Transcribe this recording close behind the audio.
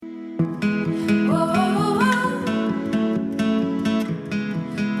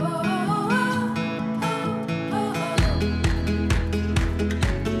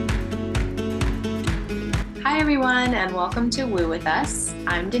welcome to Woo With Us.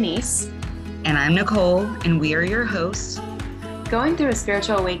 I'm Denise. And I'm Nicole, and we are your hosts. Going through a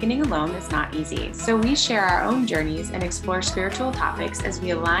spiritual awakening alone is not easy, so we share our own journeys and explore spiritual topics as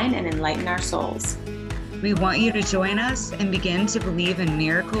we align and enlighten our souls. We want you to join us and begin to believe in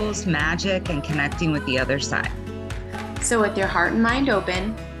miracles, magic, and connecting with the other side. So with your heart and mind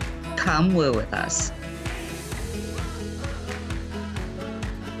open, come woo with us.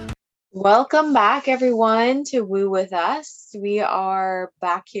 Welcome back, everyone, to Woo With Us. We are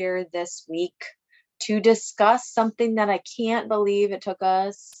back here this week to discuss something that I can't believe it took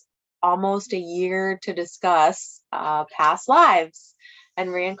us almost a year to discuss, past lives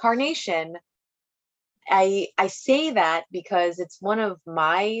and reincarnation. I say that because it's one of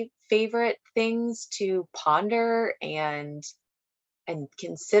my favorite things to ponder and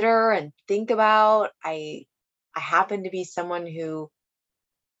consider and think about. I happen to be someone who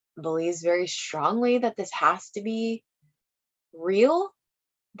believes very strongly that this has to be real,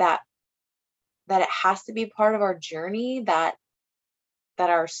 that it has to be part of our journey, that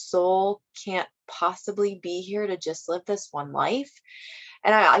our soul can't possibly be here to just live this one life.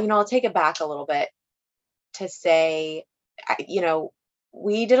 And I'll take it back a little bit to say,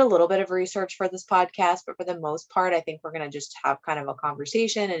 we did a little bit of research for this podcast, but for the most part, I think we're going to just have kind of a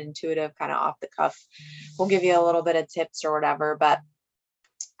conversation and intuitive, kind of off the cuff. We'll give you a little bit of tips or whatever, but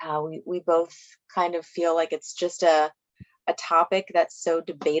we both kind of feel like it's just a topic that's so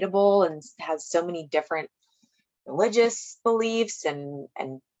debatable and has so many different religious beliefs and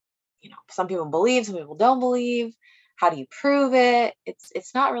some people believe, some people don't believe. How do you prove it?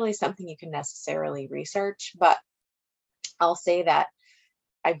 It's not really something you can necessarily research, but I'll say that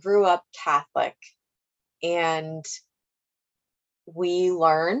I grew up Catholic, and we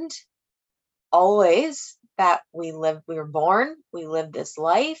learned always that we were born, we live this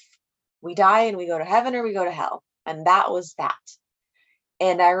life, we die and we go to heaven or we go to hell. And that was that.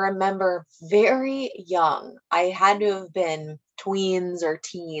 And I remember very young, I had to have been tweens or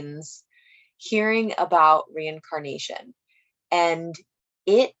teens, hearing about reincarnation. And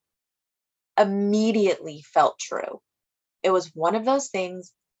it immediately felt true. It was one of those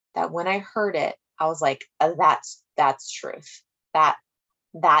things that when I heard it, I was like, that's truth.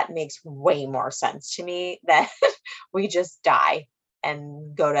 That makes way more sense to me that we just die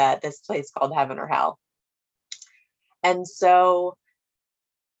and go to this place called heaven or hell. And so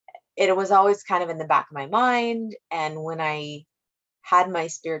it was always kind of in the back of my mind. And when I had my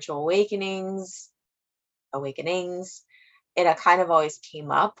spiritual awakenings, it kind of always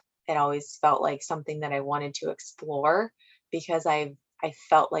came up. It always felt like something that I wanted to explore, because I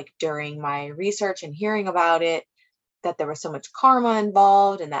felt like during my research and hearing about it, that there was so much karma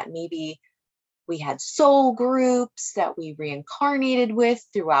involved, and that maybe we had soul groups that we reincarnated with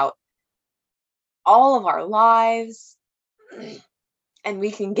throughout all of our lives. And we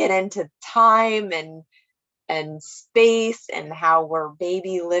can get into time and space and how we're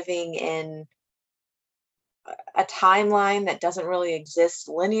maybe living in a timeline that doesn't really exist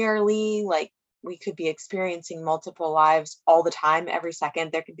linearly. Like, we could be experiencing multiple lives all the time, every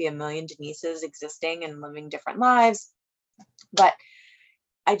second. There could be a million Denises existing and living different lives. But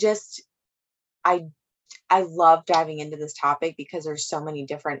I love diving into this topic because there's so many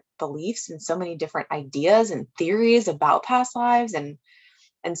different beliefs and so many different ideas and theories about past lives. And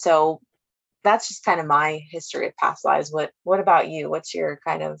so that's just kind of my history of past lives. What about you? What's your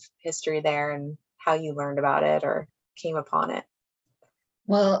kind of history there and how you learned about it or came upon it?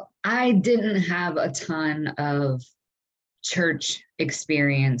 Well, I didn't have a ton of church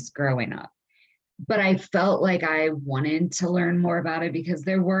experience growing up, but I felt like I wanted to learn more about it because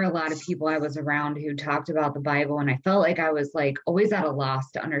there were a lot of people I was around who talked about the Bible, and I felt like I was like always at a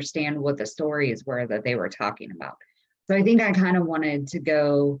loss to understand what the stories were that they were talking about. So I think I kind of wanted to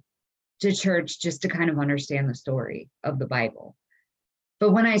go to church just to kind of understand the story of the Bible.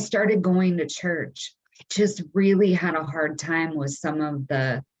 But when I started going to church, I just really had a hard time with some of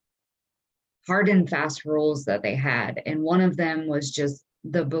the hard and fast rules that they had. And one of them was just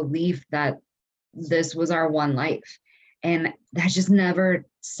the belief that this was our one life. And that just never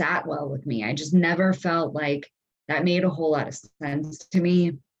sat well with me. I just never felt like that made a whole lot of sense to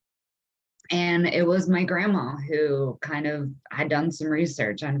me. And it was my grandma who kind of had done some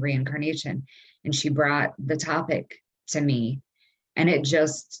research on reincarnation, and she brought the topic to me, and it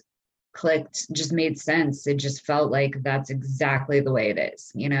just clicked, just made sense. It just felt like that's exactly the way it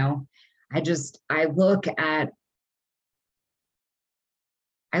is. I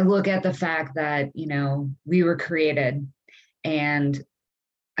look at the fact that, we were created, and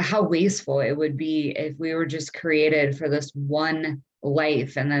how wasteful it would be if we were just created for this one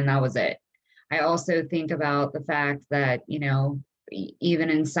life and then that was it. I also think about the fact that, even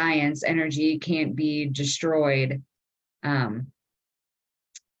in science, energy can't be destroyed. Um,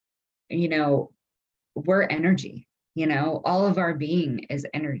 you know, we're energy, all of our being is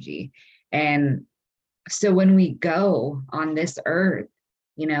energy. And so when we go on this earth,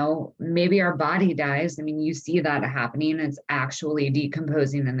 maybe our body dies. I mean, you see that happening. It's actually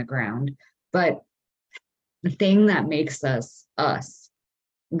decomposing in the ground. But the thing that makes us us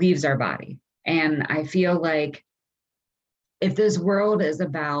leaves our body. And I feel like if this world is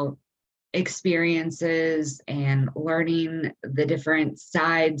about experiences and learning the different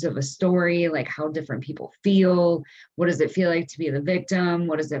sides of a story, like how different people feel, what does it feel like to be the victim?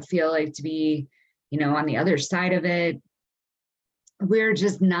 What does it feel like to be, on the other side of it? We're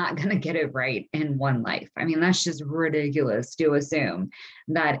just not going to get it right in one life. I mean, that's just ridiculous to assume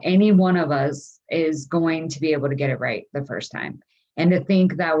that any one of us is going to be able to get it right the first time. And to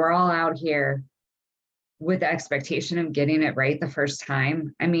think that we're all out here with the expectation of getting it right the first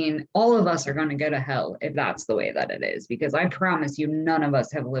time. I mean, all of us are going to go to hell if that's the way that it is, because I promise you, none of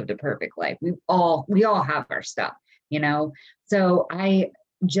us have lived a perfect life. We all have our stuff, So I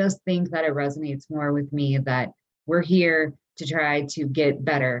just think that it resonates more with me that we're here to try to get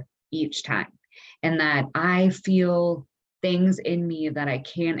better each time. And that I feel things in me that I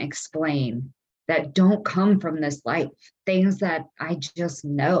can't explain that don't come from this life, things that I just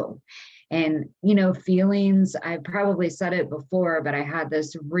know. And, feelings, I probably said it before, but I had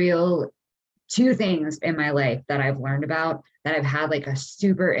this real two things in my life that I've learned about that I've had like a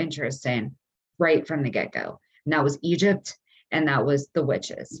super interest in right from the get-go. And that was Egypt and that was the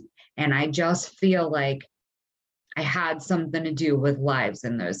witches. And I just feel like I had something to do with lives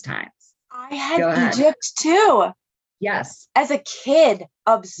in those times. I had Egypt too. Yes. As a kid,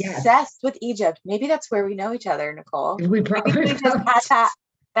 obsessed with Egypt. Maybe that's where we know each other, Nicole. We probably just had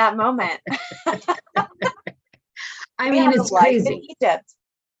that moment. I mean, it's crazy. In Egypt.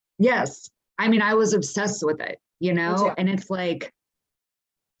 Yes. I mean, I was obsessed with it, and it's like,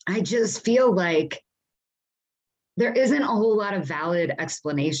 I just feel like there isn't a whole lot of valid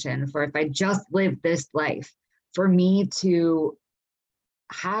explanation for if I just lived this life, for me to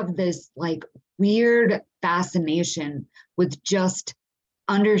have this like weird fascination with just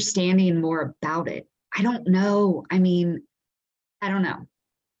understanding more about it. I don't know. I mean, I don't know.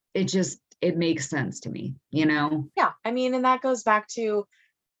 It makes sense to me, Yeah. I mean, and that goes back to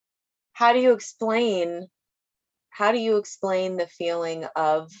how do you explain the feeling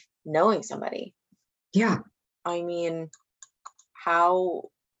of knowing somebody? Yeah. I mean, how,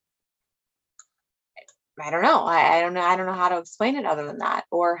 I don't know. I don't know. I don't know how to explain it other than that,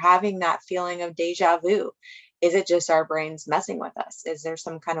 or having that feeling of deja vu. Is it just our brains messing with us? Is there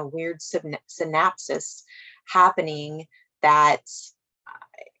some kind of weird synapses happening that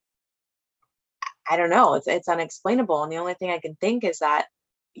I don't know? It's unexplainable. And the only thing I can think is that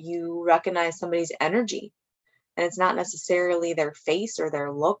you recognize somebody's energy, and it's not necessarily their face or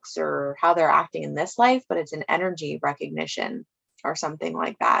their looks or how they're acting in this life, but it's an energy recognition or something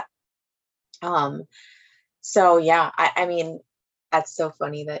like that. So yeah, I mean, that's so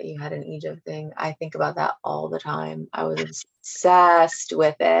funny that you had an Egypt thing. I think about that all the time. I was obsessed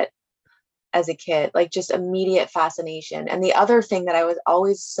with it as a kid, like just immediate fascination. And the other thing that I was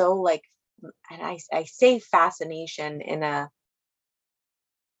always so like, and I say fascination in a,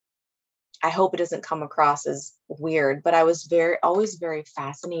 I hope it doesn't come across as weird, but I was always very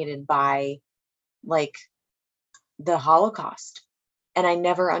fascinated by like the Holocaust. And I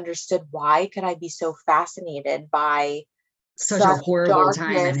never understood, why could I be so fascinated by such a horrible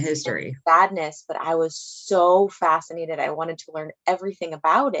time in history, sadness, but I was so fascinated. I wanted to learn everything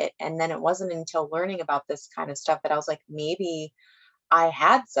about it. And then it wasn't until learning about this kind of stuff that I was like, maybe I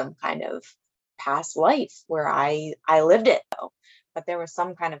had some kind of past life where I lived it though, but there was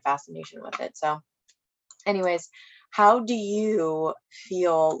some kind of fascination with it. So anyways, how do you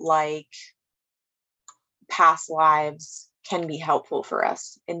feel like past lives can be helpful for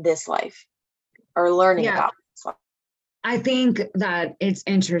us in this life, or learning about this life? I think that it's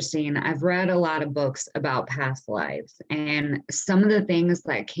interesting. I've read a lot of books about past lives, and some of the things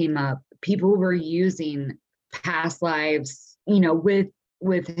that came up, people were using past lives,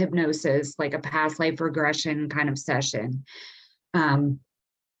 with hypnosis, like a past life regression kind of session.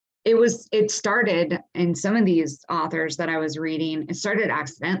 It started in some of these authors that I was reading, it started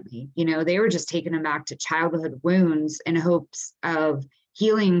accidentally. They were just taking them back to childhood wounds in hopes of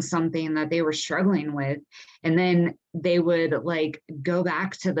healing something that they were struggling with. And then they would like go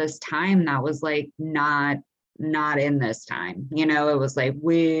back to this time that was like not in this time, it was like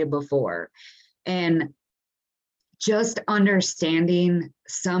way before. And just understanding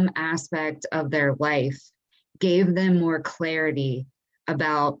some aspect of their life gave them more clarity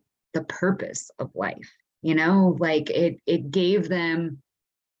about the purpose of life. Like it gave them,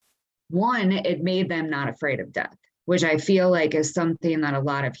 one, it made them not afraid of death, which I feel like is something that a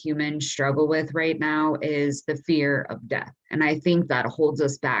lot of humans struggle with right now, is the fear of death. And I think that holds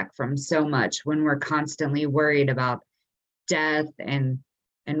us back from so much when we're constantly worried about death and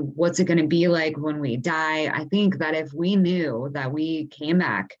what's it going to be like when we die. I think that if we knew that we came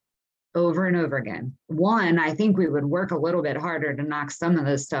back over and over again, one, I think we would work a little bit harder to knock some of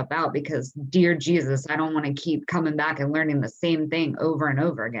this stuff out, because dear Jesus, I don't want to keep coming back and learning the same thing over and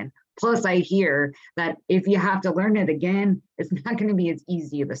over again. Plus, I hear that if you have to learn it again, it's not going to be as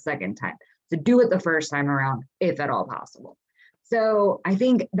easy the second time. So do it the first time around, if at all possible. So I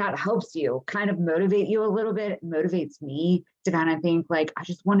think that helps you kind of motivate you a little bit. It motivates me to kind of think like, I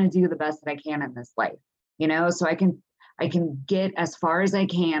just want to do the best that I can in this life, so I can get as far as I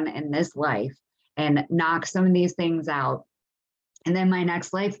can in this life and knock some of these things out. And then my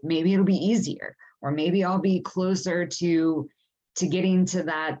next life, maybe it'll be easier, or maybe I'll be closer to getting to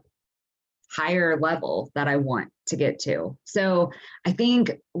that higher level that I want to get to. So I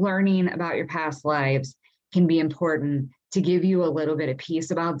think learning about your past lives can be important to give you a little bit of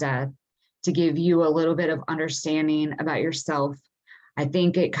peace about death, to give you a little bit of understanding about yourself. I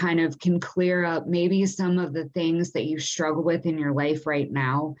think it kind of can clear up maybe some of the things that you struggle with in your life right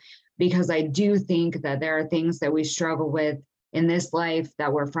now, because I do think that there are things that we struggle with in this life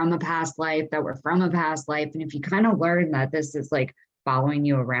that were from a past life, that were from a past life. And if you kind of learn that this is like following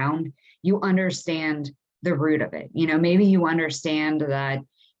you around, you understand the root of it. Maybe you understand that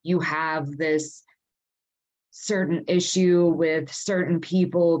you have this certain issue with certain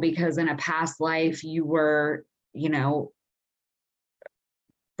people because in a past life you were,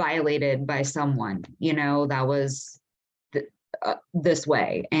 violated by someone, that was this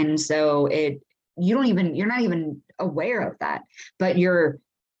way. And so you're not even aware of that, but you're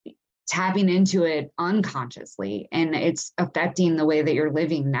tapping into it unconsciously, and it's affecting the way that you're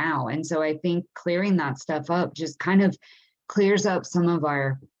living now. And so I think clearing that stuff up just kind of clears up some of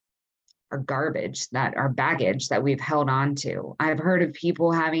our garbage, that our baggage that we've held on to. I've heard of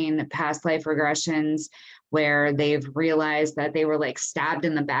people having past life regressions where they've realized that they were like stabbed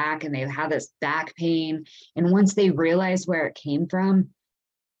in the back and they've had this back pain. And once they realized where it came from,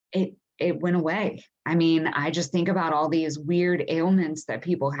 it went away. I mean, I just think about all these weird ailments that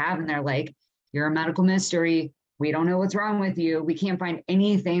people have, and they're like, you're a medical mystery. We don't know what's wrong with you. We can't find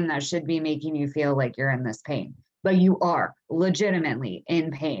anything that should be making you feel like you're in this pain, but you are legitimately in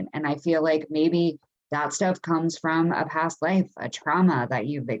pain. And I feel like maybe that stuff comes from a past life, a trauma that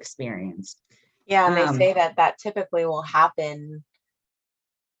you've experienced. Yeah, and they say that typically will happen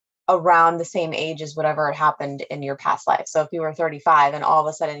around the same age as whatever had happened in your past life. So if you were 35 and all of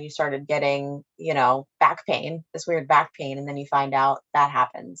a sudden you started getting, back pain, this weird back pain, and then you find out that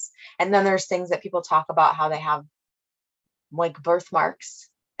happens. And then there's things that people talk about how they have like birthmarks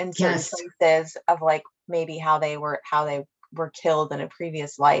in certain places of like maybe how they were killed in a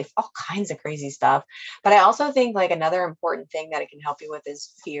previous life, all kinds of crazy stuff. But I also think like another important thing that it can help you with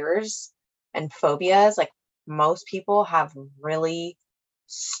is fears and phobias. Like most people have really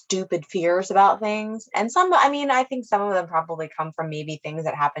stupid fears about things. And I think some of them probably come from maybe things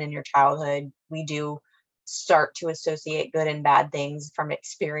that happen in your childhood. We do start to associate good and bad things from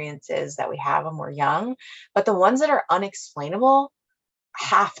experiences that we have when we're young. But the ones that are unexplainable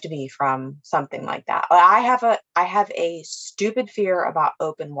have to be from something like that. I have a stupid fear about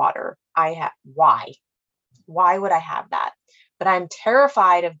open water. Why? Why would I have that? But I'm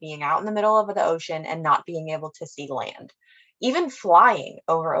terrified of being out in the middle of the ocean and not being able to see land. Even flying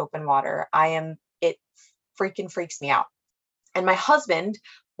over open water, it freaking freaks me out. And my husband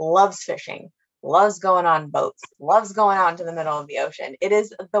loves fishing, loves going on boats, loves going out into the middle of the ocean. It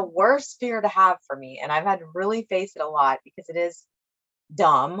is the worst fear to have for me. And I've had to really face it a lot because it is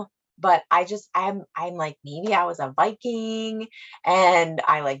dumb. But I'm like, maybe I was a Viking and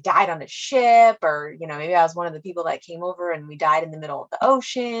I like died on a ship, or, maybe I was one of the people that came over and we died in the middle of the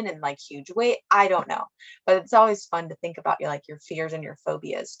ocean and like huge wave. I don't know. But it's always fun to think about your fears and your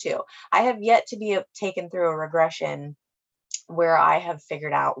phobias too. I have yet to be taken through a regression where I have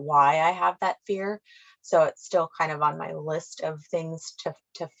figured out why I have that fear. So it's still kind of on my list of things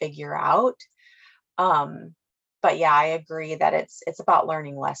to figure out. But yeah, I agree that it's about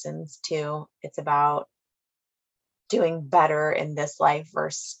learning lessons too. It's about doing better in this life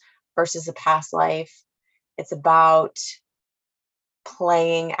versus a past life. It's about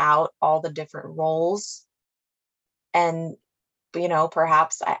playing out all the different roles and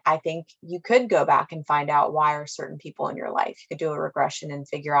perhaps I think you could go back and find out why are certain people in your life. You could do a regression and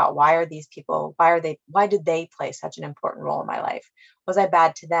figure out why are these people, why did they play such an important role in my life? Was I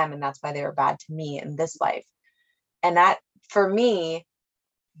bad to them? And that's why they were bad to me in this life. And that, for me,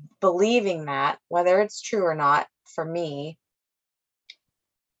 believing that, whether it's true or not, for me,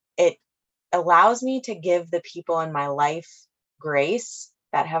 it allows me to give the people in my life grace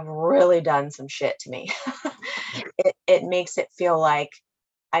that have really done some shit to me. It makes it feel like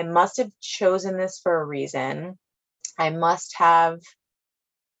I must have chosen this for a reason. I must have,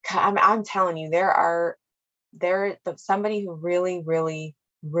 I'm telling you, somebody who really, really,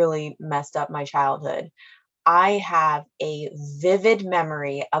 really messed up my childhood. I have a vivid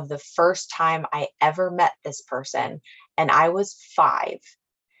memory of the first time I ever met this person, and I was 5.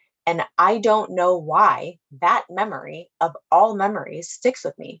 And I don't know why that memory of all memories sticks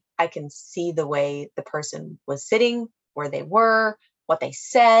with me. I can see the way the person was sitting, where they were, what they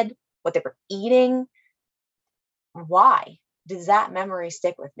said, what they were eating. Why does that memory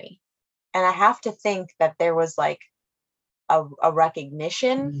stick with me? And I have to think that there was like a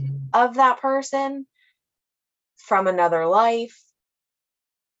recognition of that person from another life.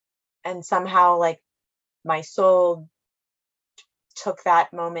 And somehow, like, my soul took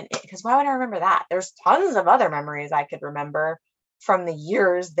that moment, because why would I remember that? There's tons of other memories I could remember from the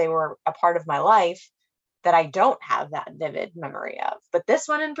years they were a part of my life that I don't have that vivid memory of. But this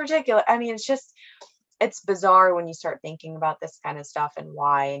one in particular, I mean, it's bizarre when you start thinking about this kind of stuff and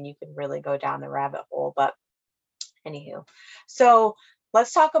why, and you could really go down the rabbit hole. But anywho, so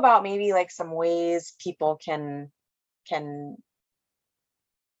let's talk about maybe like some ways people can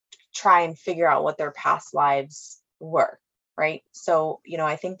try and figure out what their past lives were, right? So,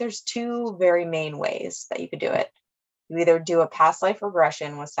 I think there's 2 very main ways that you could do it. You either do a past life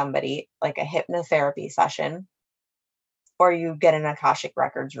regression with somebody, like a hypnotherapy session, or you get an Akashic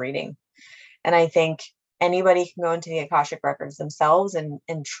Records reading. And I think anybody can go into the Akashic Records themselves and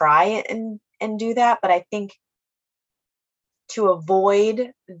try it and do that. But I think to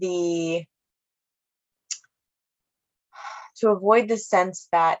avoid the sense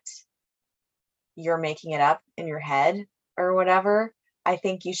that you're making it up in your head or whatever, I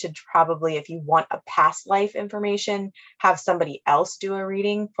think you should probably, if you want a past life information, have somebody else do a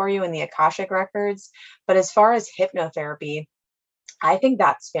reading for you in the Akashic Records. But as far as hypnotherapy, I think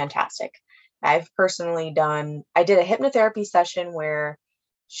that's fantastic. I did a hypnotherapy session where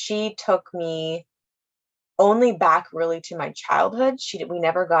she took me only back really to my childhood. We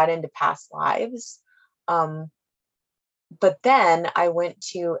never got into past lives. But then I went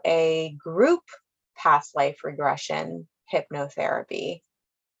to a group past life regression hypnotherapy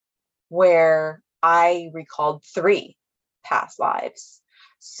where I recalled 3 past lives.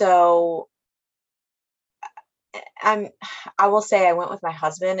 So I will say I went with my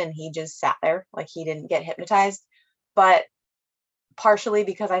husband and he just sat there, like he didn't get hypnotized, but partially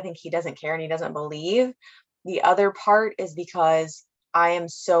because I think he doesn't care and he doesn't believe. The other part is because I am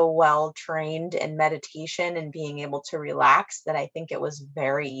so well trained in meditation and being able to relax that I think it was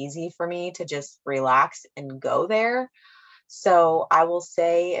very easy for me to just relax and go there. So I will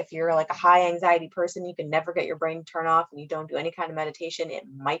say, if you're like a high anxiety person, you can never get your brain to turn off and you don't do any kind of meditation, it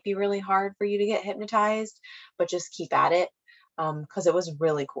might be really hard for you to get hypnotized, but just keep at it. Because it was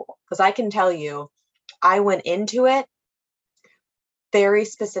really cool. Because I can tell you, I went into it very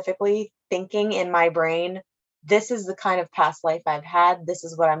specifically thinking in my brain, this is the kind of past life I've had. This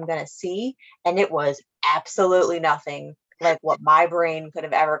is what I'm going to see. And it was absolutely nothing like what my brain could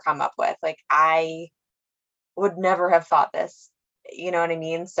have ever come up with. Like, I would never have thought this. You know what I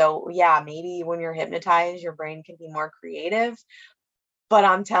mean? So yeah, maybe when you're hypnotized, your brain can be more creative. But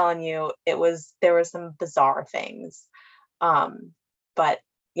I'm telling you, there were some bizarre things. But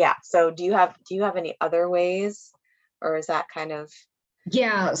yeah. So do you have any other ways, or is that kind of?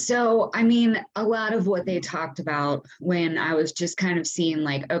 Yeah. So, I mean, a lot of what they talked about when I was just kind of seeing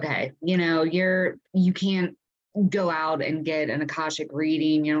like, okay, you can't go out and get an Akashic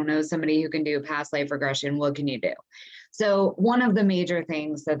reading. You don't know somebody who can do past life regression. What can you do? So one of the major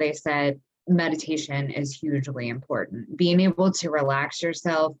things that they said, meditation is hugely important. Being able to relax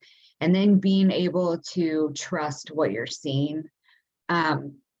yourself and then being able to trust what you're seeing.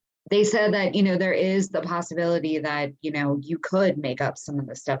 They said that, there is the possibility that, you could make up some of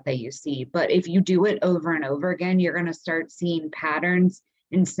the stuff that you see. But if you do it over and over again, you're going to start seeing patterns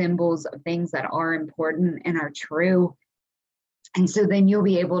and symbols of things that are important and are true. And so then you'll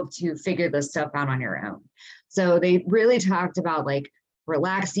be able to figure this stuff out on your own. So they really talked about like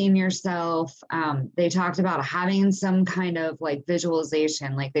relaxing yourself. They talked about having some kind of like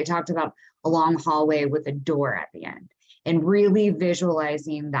visualization. Like they talked about a long hallway with a door at the end. and really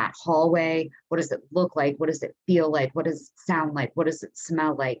visualizing that hallway. What does it look like? What does it feel like? What does it sound like? What does it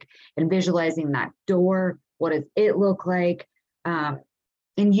smell like? And visualizing that door. What does it look like?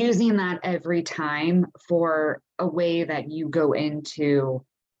 And using that every time for a way that you go into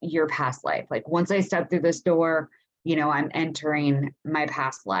your past life. Like once I step through this door, I'm entering my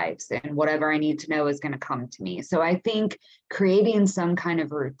past lives, and whatever I need to know is going to come to me. So I think creating some kind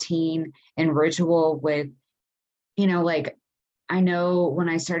of routine and ritual with, like, I know when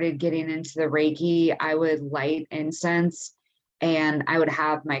I started getting into the Reiki, I would light incense and I would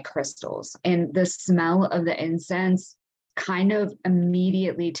have my crystals, and the smell of the incense kind of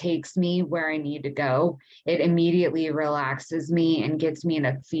immediately takes me where I need to go. It immediately relaxes me and gets me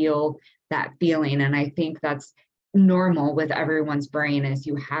to feel that feeling. And I think that's normal with everyone's brain, is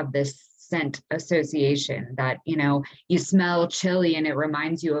you have this scent association that, you smell chili and it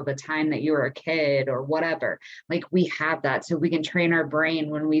reminds you of a time that you were a kid or whatever. Like we have that. So we can train our brain,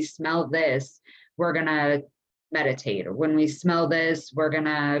 when we smell this, we're going to meditate, or when we smell this, we're going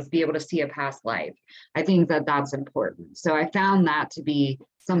to be able to see a past life. I think that that's important. So I found that to be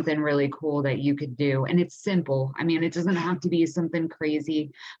something really cool that you could do. And it's simple. I mean, it doesn't have to be something crazy.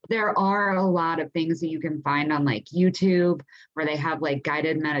 There are a lot of things that you can find on like YouTube where they have like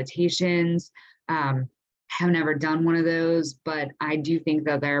guided meditations. Have never done one of those, but I do think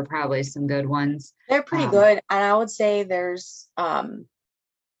that there are probably some good ones. They're pretty good. And I would say there's a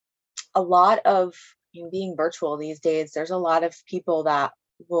lot of, being virtual these days, there's a lot of people that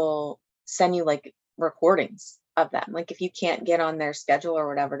will send you like recordings of them. Like if you can't get on their schedule or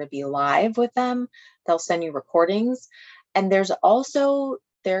whatever to be live with them, they'll send you recordings. And there is I'll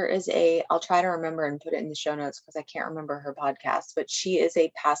try to remember and put it in the show notes because I can't remember her podcast, but she is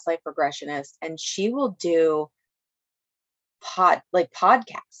a past life regressionist, and she will do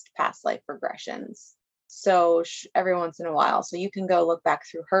podcast past life regressions. So every once in a while, so you can go look back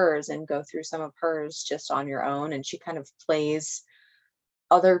through hers and go through some of hers just on your own. And she kind of plays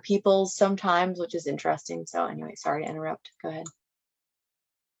other people's sometimes, which is interesting. So anyway, sorry to interrupt. Go ahead.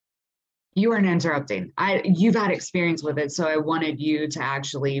 You weren't interrupting. You've had experience with it, so I wanted you to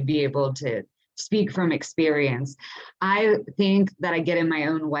actually be able to speak from experience. I think that I get in my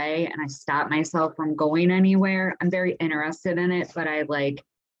own way and I stop myself from going anywhere. I'm very interested in it, but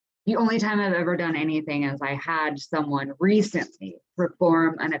the only time I've ever done anything is I had someone recently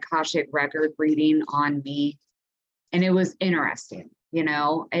perform an Akashic record reading on me, and it was interesting.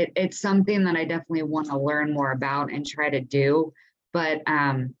 It's something that I definitely want to learn more about and try to do, but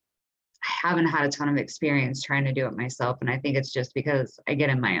I haven't had a ton of experience trying to do it myself, and I think it's just because I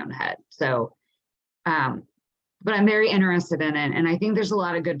get in my own head. So, but I'm very interested in it. And I think there's a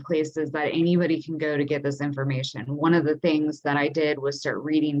lot of good places that anybody can go to get this information. One of the things that I did was start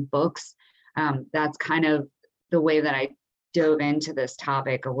reading books. That's kind of the way that I dove into this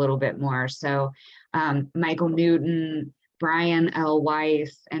topic a little bit more. So Michael Newton, Brian L.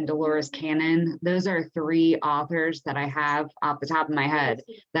 Weiss, and Dolores Cannon, those are 3 authors that I have off the top of my head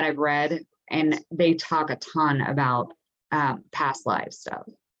that I've read, and they talk a ton about past life stuff.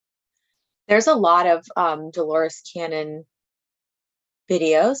 There's a lot of Dolores Cannon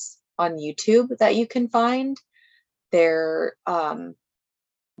videos on YouTube that you can find. They're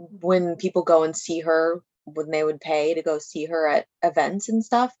when people go and see her, when they would pay to go see her at events and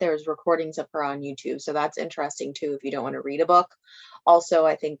stuff, there's recordings of her on YouTube. So that's interesting too, if you don't want to read a book. Also,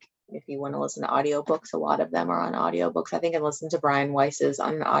 I think if you want to listen to audiobooks, a lot of them are on audiobooks. I think I listened to Brian Weiss's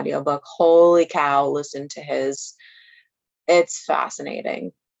on an audiobook. Holy cow, listen to his. It's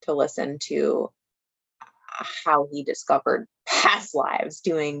fascinating to listen to how he discovered past lives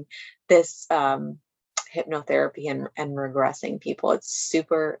doing this hypnotherapy and regressing people. It's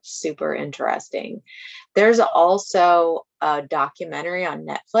super, super interesting. There's also a documentary on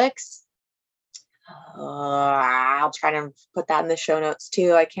Netflix. I'll try to put that in the show notes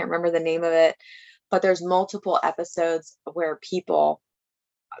too. I can't remember the name of it, but there's multiple episodes where people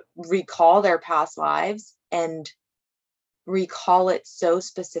recall their past lives and recall it so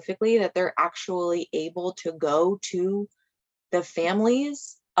specifically that they're actually able to go to the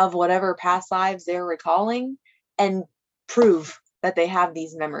families of whatever past lives they're recalling and prove that they have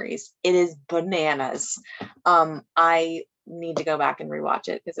these memories. It is bananas. I need to go back and rewatch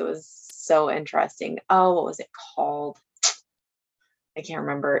it because it was so interesting. Oh, what was it called? I can't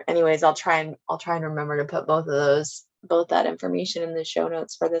remember. Anyways, I'll try and remember to put both that information in the show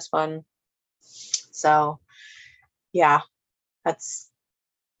notes for this one. So yeah, that's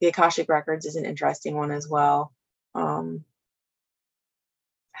the Akashic Records is an interesting one as well.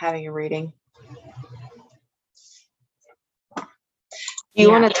 Having a reading. Do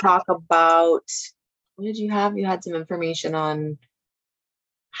you want to talk about What did you have? You had some information on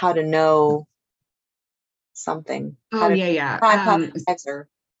how to know something. Oh How to yeah, yeah. time past lives or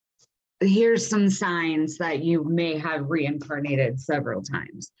Here's some signs that you may have reincarnated several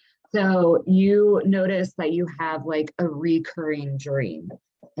times. So you notice that you have like a recurring dream,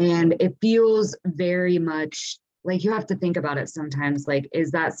 and it feels very much like you have to think about it sometimes. Like, is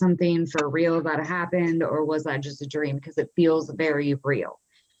that something for real that happened, or was that just a dream? Because it feels very real.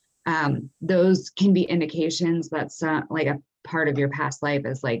 Those can be indications that some, like a part of your past life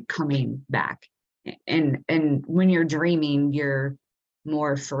is like coming back. And when you're dreaming, you're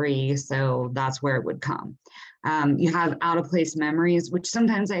more free, so that's where it would come. You have out of place memories, which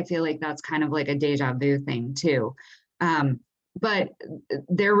sometimes I feel like that's kind of like a deja vu thing too. Um, but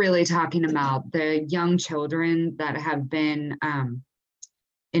they're really talking about the young children that have been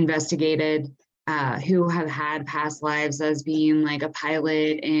investigated, who have had past lives as being like a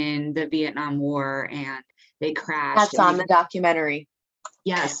pilot in the Vietnam War, and they crashed that's and on they, the documentary.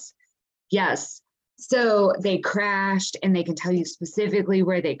 yes, yes. So they crashed and they can tell you specifically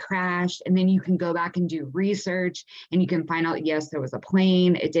where they crashed. And then you can go back and do research and you can find out, yes, there was a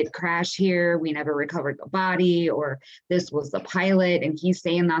plane. It did crash here. We never recovered the body, or this was the pilot. And he's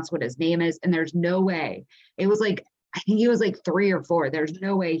saying that's what his name is. And there's no way. It was like, I think he was like 3 or 4. There's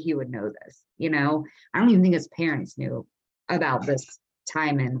no way he would know this. I don't even think his parents knew about this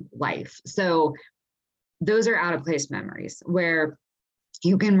time in life. So those are out of place memories where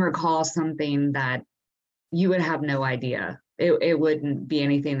you can recall something that you would have no idea. It wouldn't be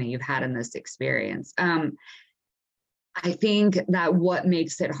anything that you've had in this experience. I think that what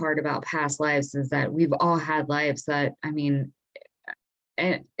makes it hard about past lives is that we've all had lives that, I mean,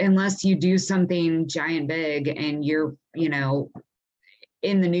 unless you do something giant big and you're,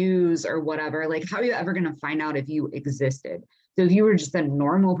 in the news or whatever, like how are you ever going to find out if you existed? So if you were just a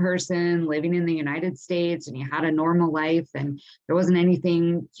normal person living in the United States and you had a normal life and there wasn't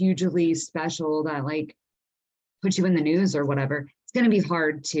anything hugely special that like put you in the news or whatever, it's going to be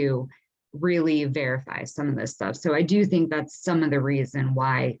hard to really verify some of this stuff. So I do think that's some of the reason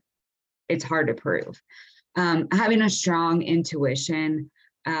why it's hard to prove. Having a strong intuition,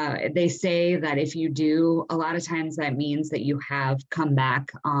 they say that if you do, a lot of times that means that you have come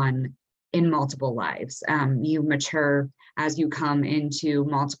back on in multiple lives. You mature as you come into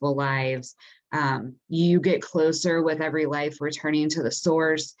multiple lives. You get closer with every life, returning to the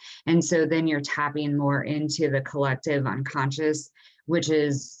source. And so then you're tapping more into the collective unconscious, which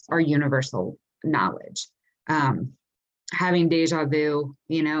is our universal knowledge. Having deja vu,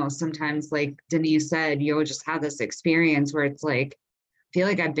 sometimes like Denise said, you'll just have this experience where it's like, I feel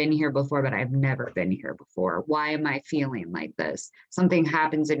like I've been here before, but I've never been here before. Why am I feeling like this? Something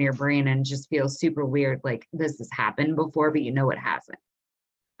happens in your brain and just feels super weird. Like this has happened before, but it hasn't.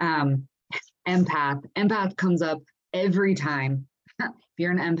 Empath comes up every time. If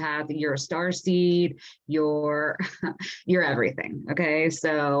you're an empath, you're a star seed, you're everything. Okay.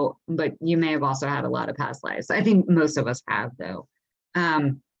 So, but you may have also had a lot of past lives. I think most of us have though.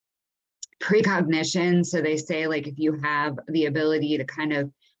 Precognition. So they say like if you have the ability to kind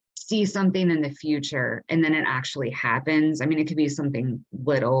of see something in the future and then it actually happens. I mean, it could be something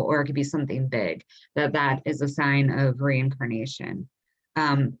little or it could be something big, that is a sign of reincarnation.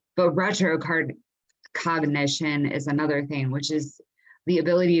 But retrocognition is another thing, which is the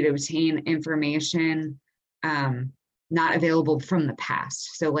ability to obtain information not available from the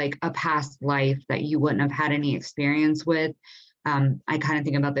past. So like a past life that you wouldn't have had any experience with. I kind of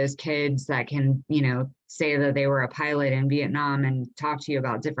think about those kids that can, say that they were a pilot in Vietnam and talk to you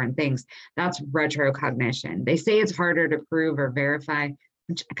about different things. That's retrocognition. They say it's harder to prove or verify,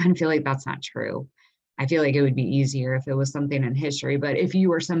 which I kind of feel like that's not true. I feel like it would be easier if it was something in history. But if you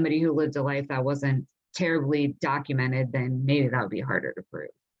were somebody who lived a life that wasn't terribly documented, then maybe that would be harder to prove.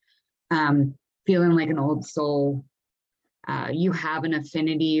 Feeling like an old soul. You have an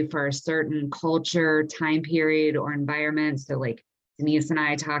affinity for a certain culture, time period, or environment. So like Denise and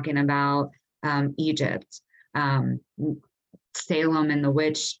I talking about Egypt, Salem and the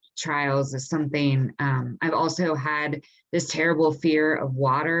witch trials is something. I've also had this terrible fear of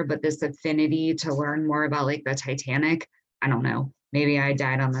water, but this affinity to learn more about like the Titanic. I don't know. Maybe I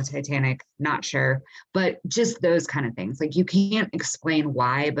died on the Titanic, not sure. But just those kind of things. Like you can't explain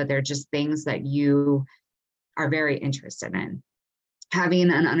why, but they're just things that you are very interested in.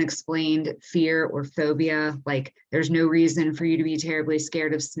 Having an unexplained fear or phobia, like there's no reason for you to be terribly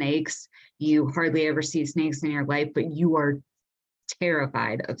scared of snakes. You hardly ever see snakes in your life, but you are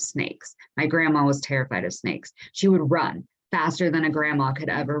terrified of snakes. My grandma was terrified of snakes. She would run faster than a grandma could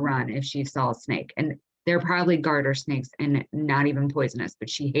ever run if she saw a snake. And they're probably garter snakes and not even poisonous, but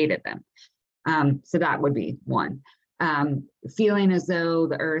she hated them. So that would be one. Feeling as though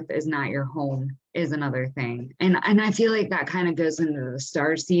the earth is not your home is another thing. And I feel like that kind of goes into the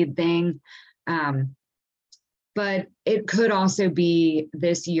starseed thing. But it could also be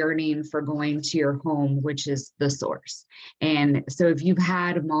this yearning for going to your home, which is the source. And so if you've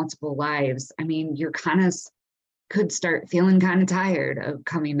had multiple lives, I mean, you're kind of could start feeling kind of tired of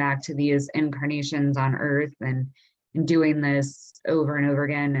coming back to these incarnations on earth and doing this over and over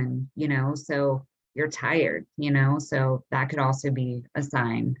again. And, so you're tired, so that could also be a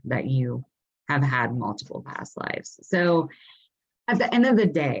sign that you have had multiple past lives. So at the end of the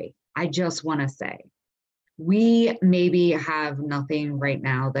day, I just want to say, we maybe have nothing right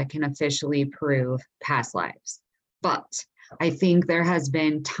now that can officially prove past lives, but I think there has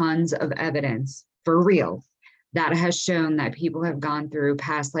been tons of evidence for real that has shown that people have gone through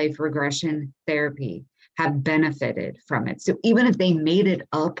past life regression therapy, have benefited from it. So even if they made it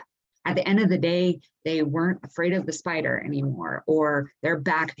up, at the end of the day, they weren't afraid of the spider anymore, or their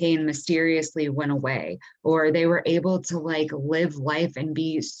back pain mysteriously went away, or they were able to live life and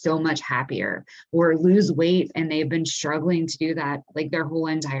be so much happier, or lose weight and they've been struggling to do that their whole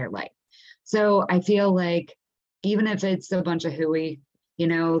entire life. So I feel like even if it's a bunch of hooey,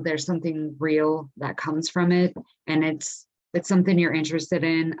 there's something real that comes from it, and it's something you're interested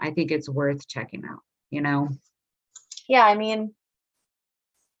in. I think it's worth checking out. Yeah, I mean,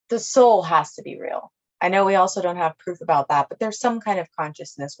 the soul has to be real. I know we also don't have proof about that, but there's some kind of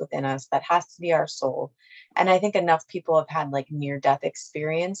consciousness within us that has to be our soul. And I think enough people have had near-death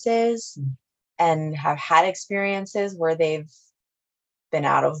experiences and have had experiences where they've been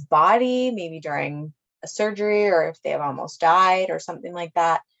out of body, maybe during a surgery, or if they have almost died or something like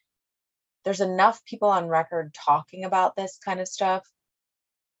that. There's enough people on record talking about this kind of stuff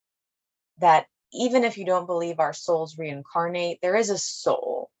that even if you don't believe our souls reincarnate, there is a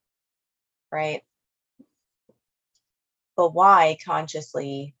soul, right? But why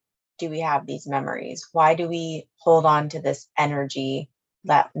consciously do we have these memories? Why do we hold on to this energy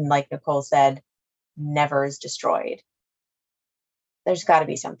that, like Nicole said, never is destroyed? There's got to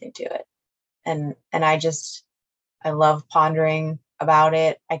be something to it. And I love pondering about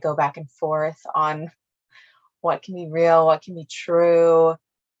it. I go back and forth on what can be real, what can be true.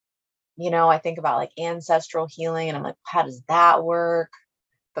 I think about ancestral healing, and I'm like, how does that work?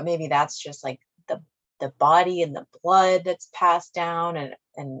 But maybe that's just the body and the blood that's passed down,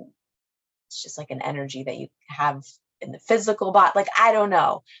 and it's just an energy that you have in the physical body. I don't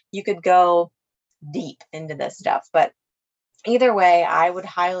know. You could go deep into this stuff, but either way, I would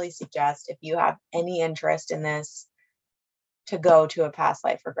highly suggest, if you have any interest in this, to go to a past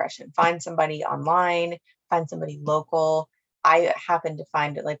life regression. Find somebody online, find somebody local. I happen to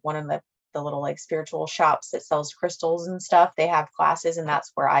find it one of the little spiritual shops that sells crystals and stuff. They have classes, and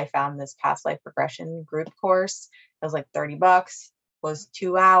that's where I found this past life regression group course. It was $30, was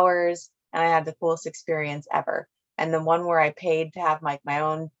 2 hours, and I had the coolest experience ever. And the one where I paid to have my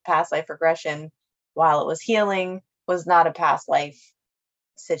own past life regression while it was healing was not a past life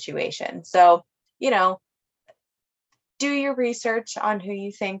situation. So, do your research on who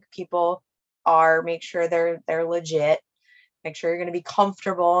you think people are. Make sure they're legit. Make sure you're going to be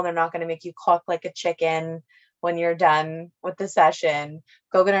comfortable and they're not going to make you cluck like a chicken when you're done with the session.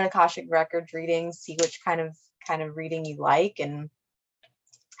 Go get an Akashic Records reading, see which kind of reading you like. And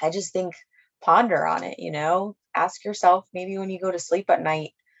I just think ponder on it, ask yourself, maybe when you go to sleep at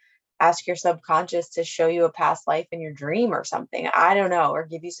night, ask your subconscious to show you a past life in your dream or something. I don't know, or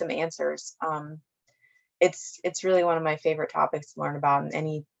give you some answers. It's really one of my favorite topics to learn about,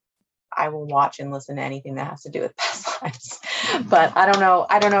 and I will watch and listen to anything that has to do with past lives. But I don't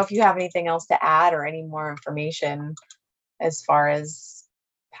know if you have anything else to add or any more information as far as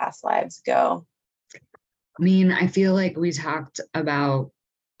past lives go. I mean, I feel like we talked about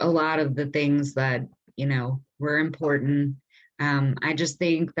a lot of the things that, were important. I just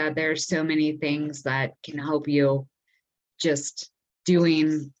think that there's so many things that can help you just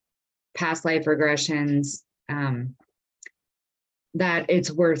doing past life regressions, that it's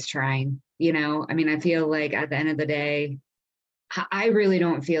worth trying. I mean, I feel like at the end of the day, I really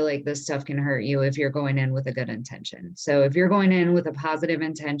don't feel like this stuff can hurt you if you're going in with a good intention. So if you're going in with a positive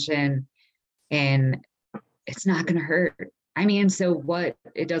intention and it's not going to hurt. I mean, so what?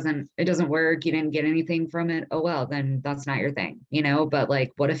 It doesn't work. You didn't get anything from it. Oh, well, then that's not your thing, but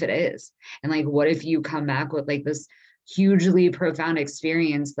what if it is? And what if you come back with this hugely profound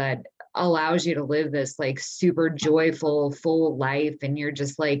experience that allows you to live this super joyful, full life. And you're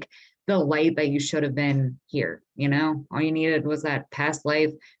just the light that you should have been here, all you needed was that past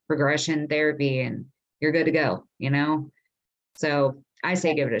life regression therapy and you're good to go, So I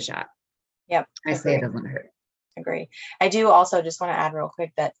say, give it a shot. Yep. I say it doesn't hurt. Agree. I do also just want to add real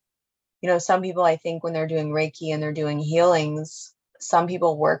quick that, some people, I think when they're doing Reiki and they're doing healings, some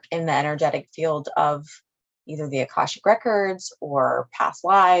people work in the energetic field of either the Akashic records or past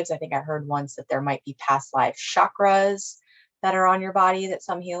lives. I think I heard once that there might be past life chakras that are on your body that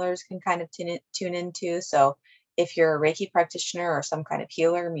some healers can kind of tune into. So if you're a Reiki practitioner or some kind of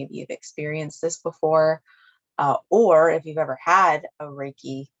healer, maybe you've experienced this before, or if you've ever had a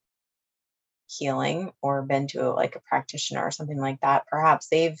Reiki healing or been to like a practitioner or something like that, perhaps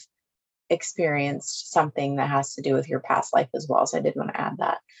they've experienced something that has to do with your past life as well. So I did want to add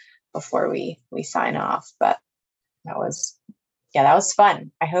that before we sign off. But that was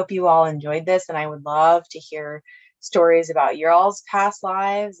fun. I hope you all enjoyed this, and I would love to hear stories about your all's past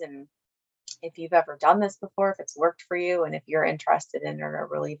lives, and if you've ever done this before, if it's worked for you, and if you're interested in it or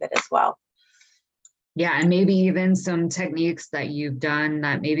relieve it as well. Yeah, and maybe even some techniques that you've done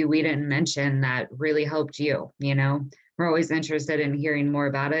that maybe we didn't mention that really helped you. We're always interested in hearing more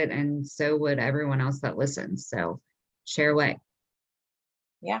about it, and so would everyone else that listens. So share away.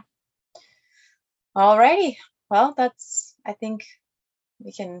 Yeah. All righty. Well, I think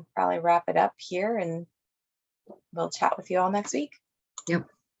we can probably wrap it up here, and we'll chat with you all next week. Yep.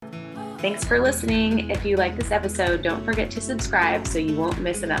 Thanks for listening. If you like this episode, don't forget to subscribe so you won't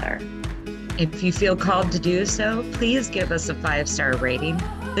miss another. If you feel called to do so, please give us a 5-star rating.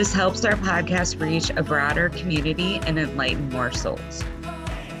 This helps our podcast reach a broader community and enlighten more souls.